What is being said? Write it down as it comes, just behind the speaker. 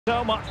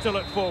So much to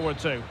look forward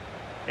to.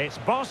 It's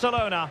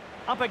Barcelona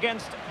up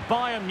against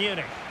Bayern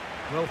Munich.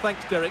 Well,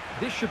 thanks, Derek.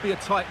 This should be a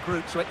tight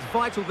group, so it's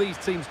vital these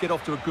teams get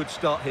off to a good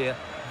start here.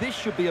 This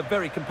should be a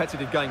very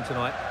competitive game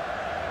tonight.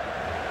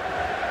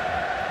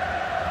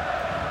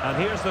 And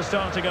here's the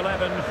starting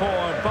 11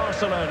 for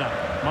Barcelona.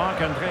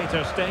 Marc-André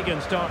ter Stegen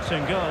starts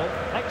in goal.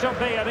 Hector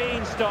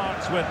Bellerin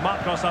starts with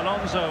Marcos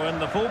Alonso in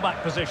the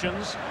fullback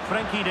positions.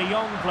 Frenkie de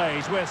Jong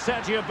plays with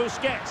Sergio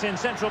Busquets in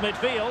central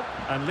midfield.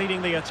 And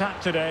leading the attack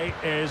today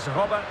is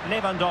Robert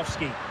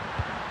Lewandowski.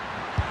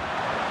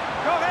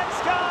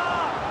 Goretzka!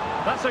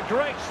 That's a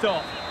great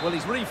stop. Well,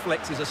 his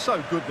reflexes are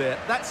so good there.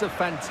 That's a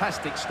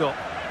fantastic stop.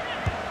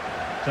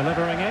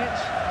 Delivering it.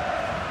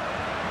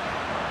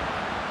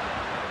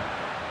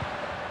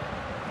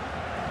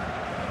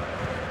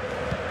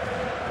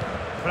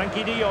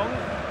 Frenkie de Jong.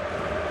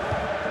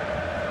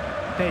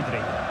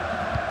 Pedri.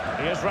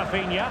 Here's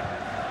Rafinha.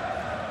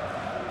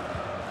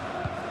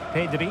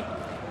 Pedri.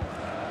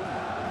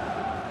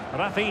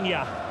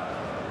 Rafinha.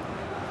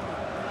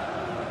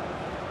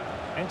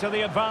 Into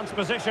the advanced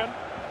position.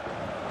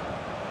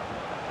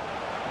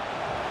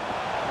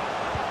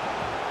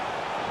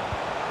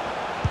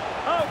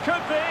 Oh,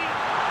 could be.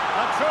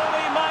 A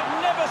truly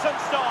magnificent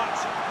start.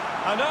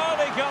 An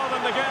early goal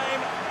in the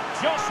game.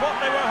 Just what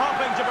they were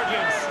hoping to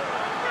produce.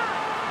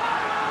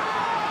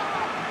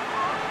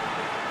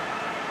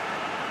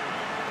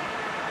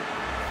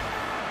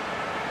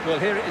 Well,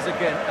 here it is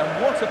again,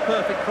 and what a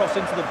perfect cross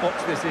into the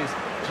box this is.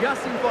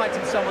 Just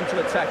inviting someone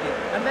to attack it,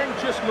 and then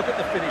just look at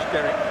the finish,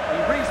 Derek. He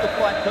reads the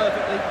flight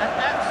perfectly and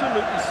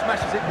absolutely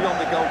smashes it beyond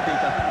the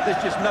goalkeeper.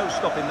 There's just no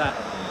stopping that.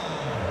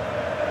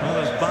 Well,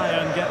 as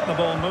Bayern get the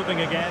ball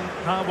moving again,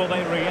 how will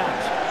they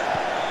react?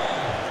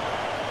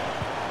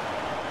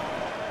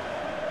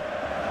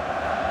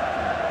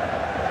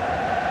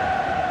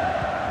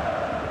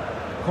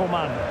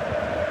 Coman.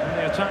 And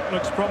the attack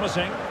looks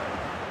promising.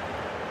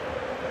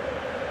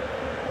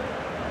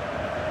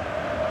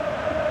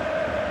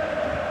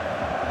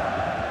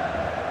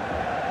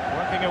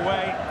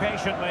 Away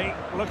patiently,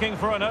 looking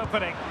for an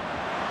opening.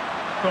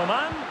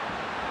 Coman.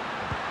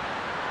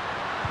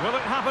 Will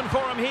it happen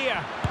for him here?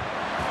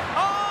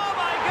 Oh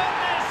my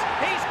goodness!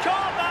 He's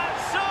caught that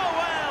so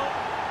well!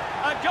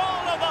 A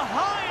goal of the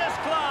highest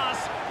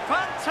class.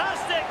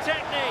 Fantastic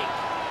technique.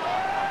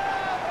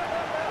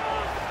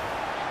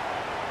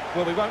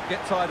 Well, we won't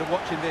get tired of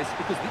watching this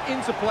because the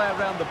interplay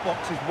around the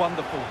box is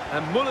wonderful.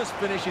 And Muller's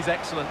finish is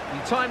excellent. He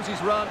times his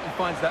run, he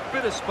finds that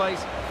bit of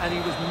space, and he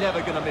was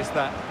never going to miss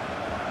that.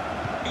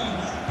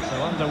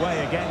 So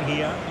underway again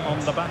here on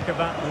the back of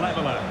that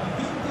leveller.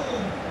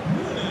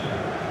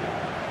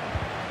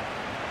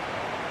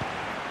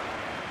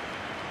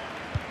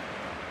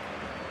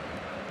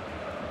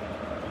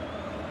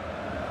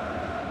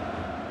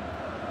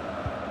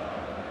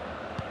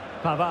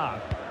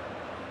 Pavard.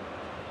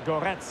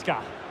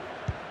 Goretzka.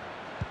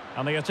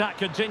 And the attack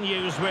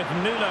continues with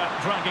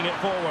Müller dragging it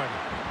forward.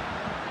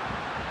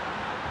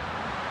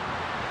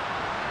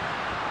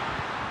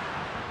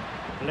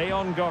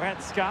 Leon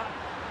Goretzka.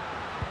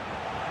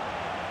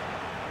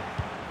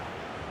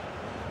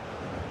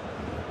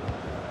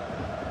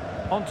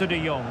 Onto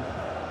de Jong.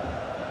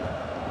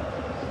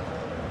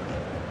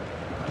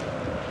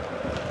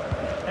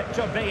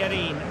 Hector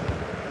Bellerin.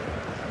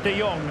 De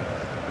Jong.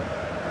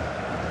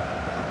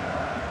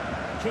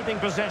 Keeping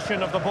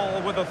possession of the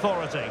ball with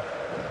authority.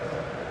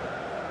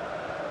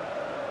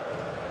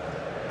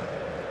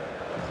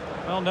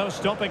 Well, no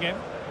stopping him.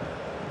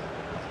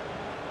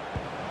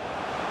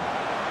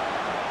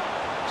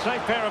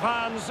 Safe pair of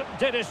hands,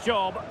 did his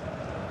job.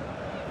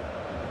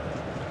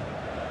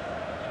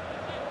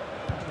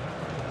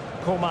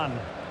 Coman.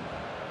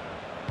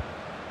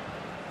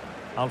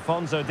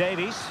 Alphonso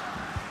Davies.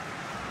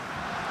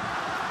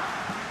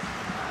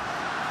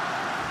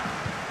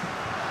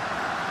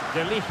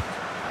 De Ligt.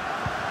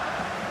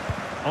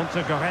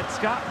 Onto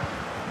Goretzka.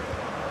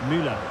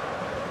 Müller.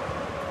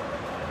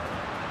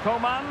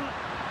 Coman.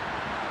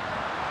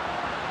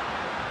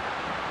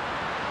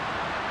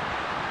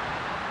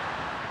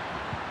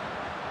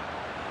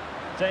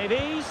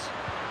 Davies.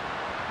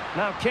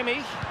 Now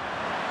Kimmich.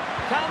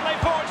 Can they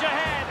forge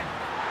ahead?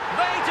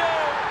 They do,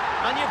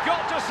 and you've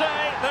got to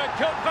say they're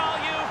good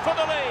value for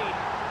the lead.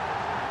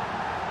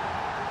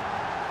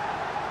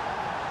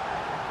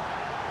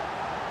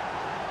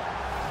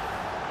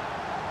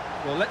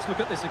 Well, let's look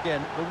at this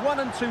again. The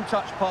 1- and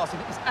 2-touch passing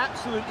is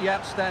absolutely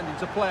outstanding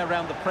to play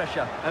around the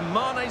pressure. And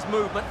Mane's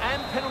movement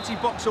and penalty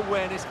box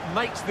awareness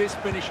makes this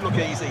finish look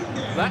easy.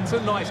 That's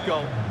a nice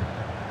goal.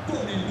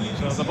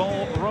 So the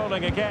ball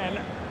rolling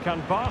again.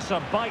 Can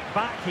Barca bite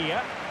back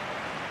here?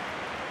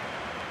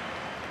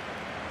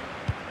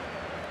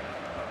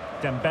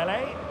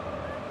 Dembele.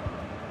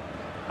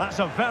 That's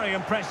a very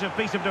impressive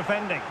piece of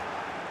defending.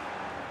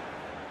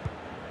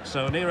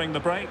 So nearing the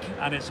break,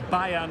 and it's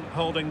Bayern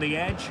holding the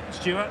edge.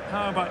 Stuart,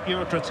 how about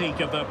your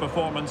critique of their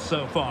performance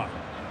so far?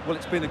 Well,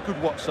 it's been a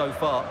good watch so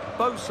far.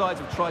 Both sides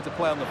have tried to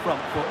play on the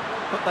front foot,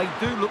 but they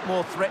do look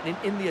more threatening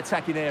in the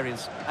attacking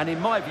areas. And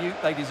in my view,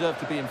 they deserve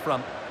to be in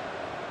front.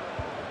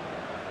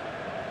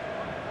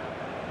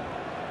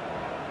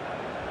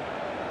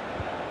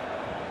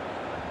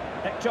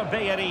 Hector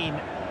Bellerin.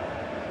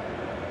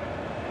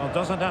 Well,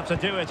 doesn't have to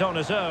do it on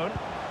his own.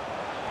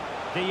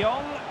 De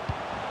Jong.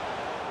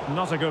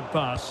 Not a good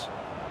pass.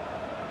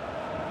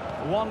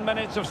 1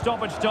 minute of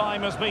stoppage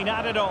time has been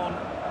added on.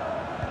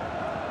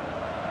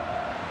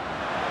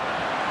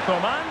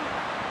 Coman.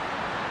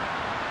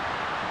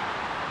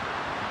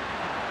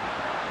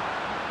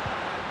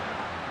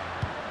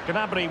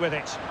 Gnabry with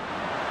it.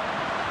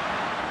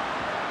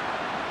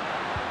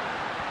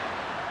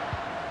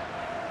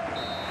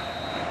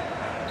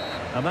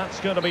 And that's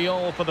going to be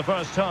all for the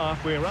first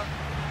half. We're up.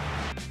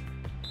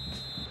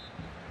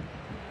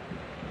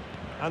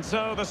 And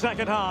so the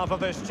second half of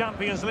this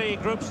Champions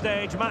League group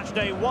stage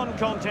matchday 1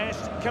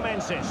 contest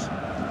commences.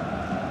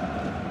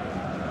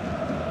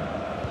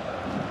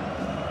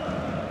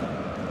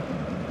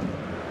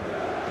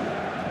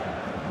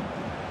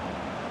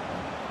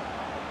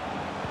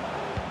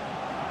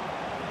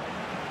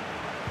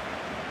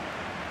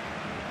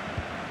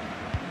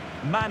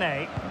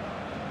 Mane.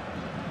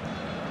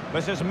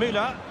 This is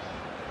Müller.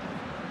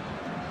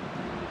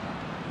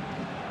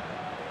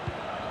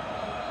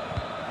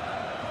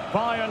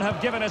 Bayern have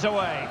given it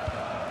away.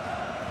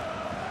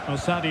 Well,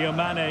 Sadio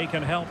Mane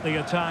can help the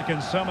attack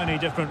in so many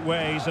different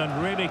ways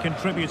and really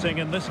contributing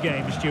in this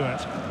game,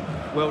 Stuart.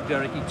 Well,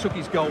 Derek, he took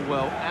his goal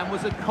well and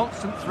was a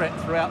constant threat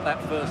throughout that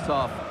first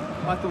half.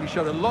 I thought he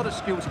showed a lot of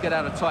skill to get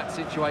out of tight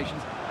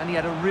situations, and he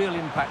had a real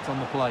impact on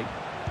the play.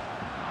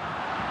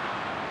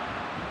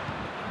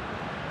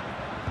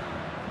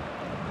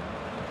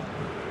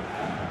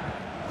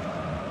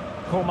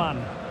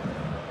 Coman.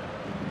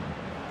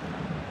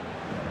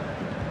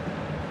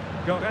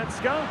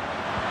 Goretzka.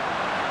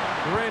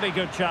 Really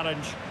good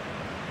challenge.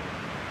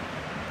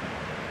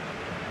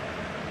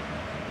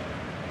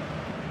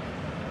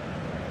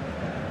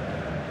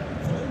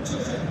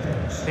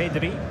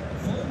 Pedri.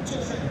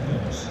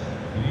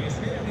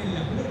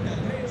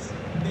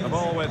 The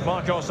ball with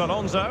Marcos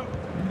Alonso.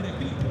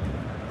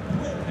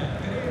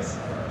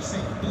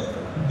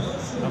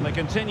 And they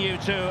continue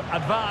to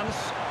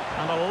advance,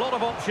 and a lot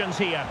of options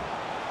here.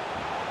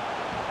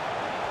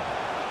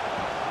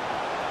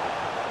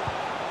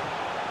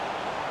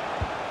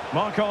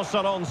 Marcos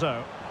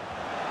Alonso.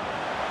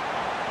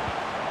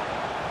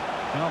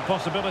 Now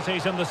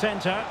possibilities in the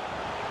centre.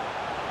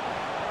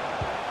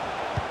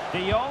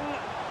 De Jong.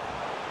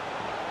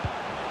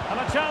 And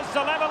a chance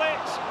to level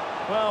it.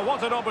 Well,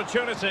 what an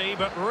opportunity,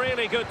 but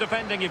really good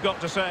defending, you've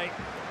got to say.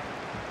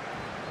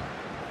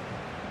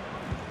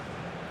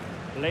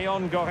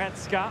 Leon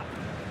Goretzka.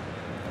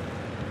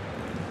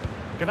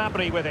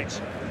 Gnabry with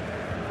it.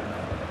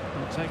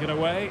 He'll take it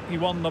away. He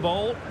won the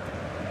ball.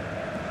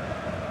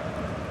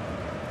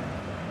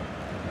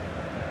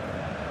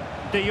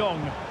 De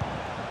Jong.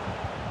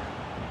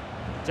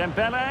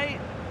 Dembele.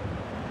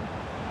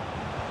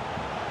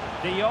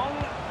 De Jong.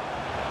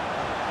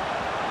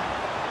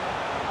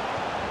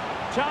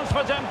 Chance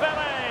for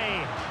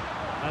Dembele.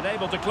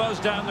 Unable to close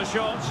down the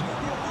shot.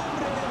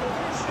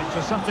 It's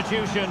a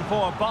substitution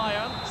for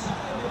Bayern.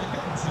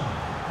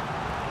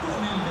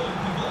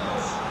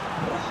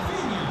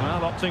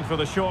 Well, opting for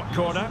the short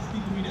corner.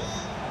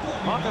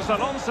 Marcos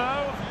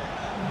Alonso.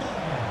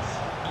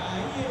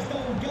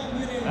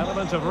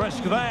 Element of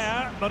risk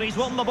there, but he's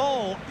won the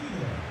ball.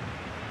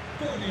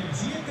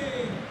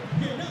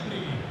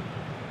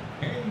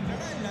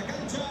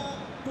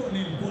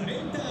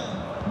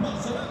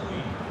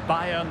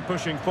 Bayern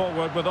pushing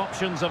forward with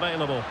options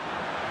available.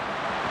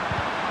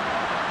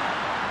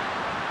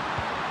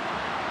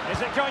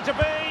 Is it going to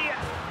be?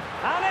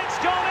 And it's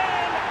gone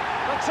in!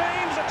 The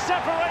team's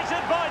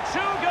separated by 2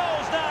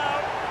 goals now.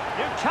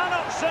 You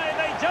cannot say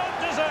they don't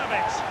deserve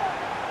it.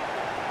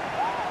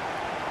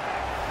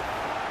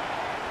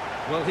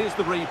 Well, here's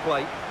the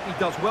replay. He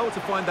does well to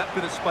find that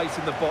bit of space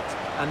in the box,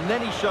 and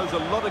then he shows a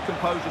lot of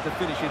composure to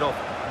finish it off.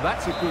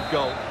 That's a good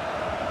goal.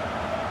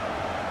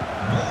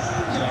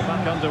 So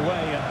back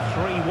underway at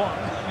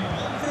 3-1.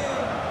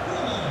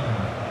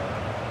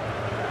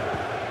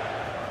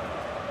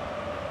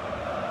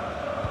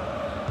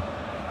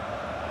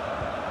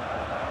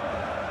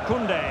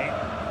 Koundé.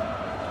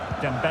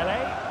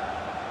 Dembele.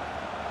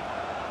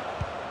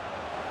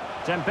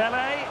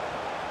 Dembele.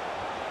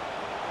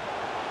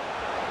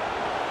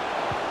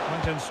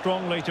 Went in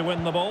strongly to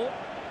win the ball.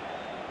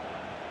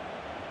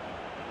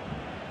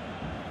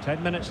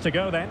 10 minutes to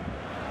go then.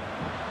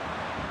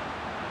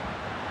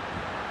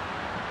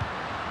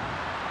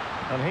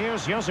 And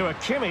here's Joshua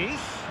Kimmich.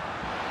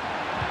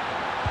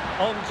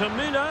 On to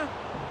Müller.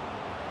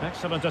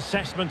 Excellent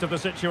assessment of the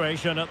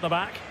situation at the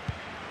back.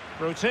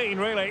 Routine,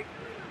 really.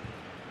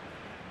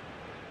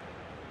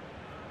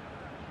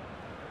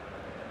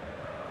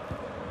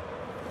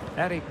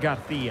 Eric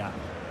Garcia.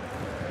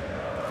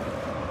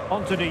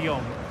 On to De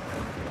Jong.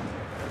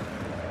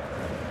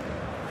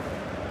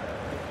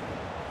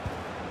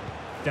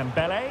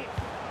 Dembele.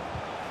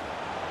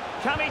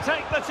 Can he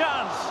take the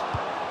chance?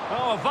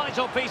 Oh, a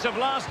vital piece of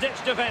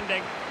last-ditch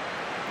defending.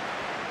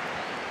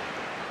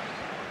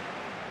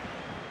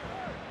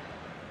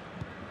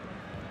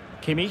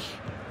 Kimmich.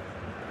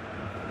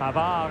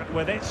 Pavard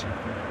with it.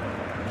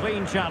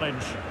 clean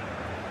challenge.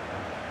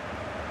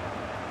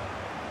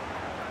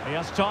 He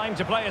has time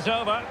to play it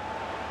over.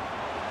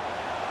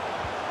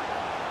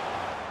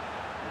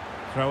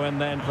 Throw in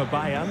then for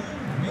Bayern.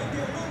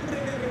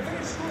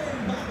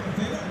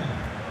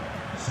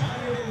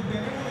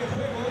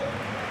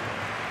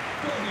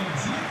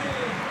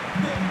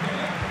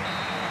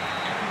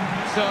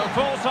 So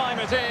full time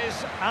it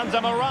is, and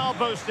a morale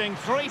boosting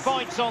 3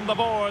 points on the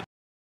board.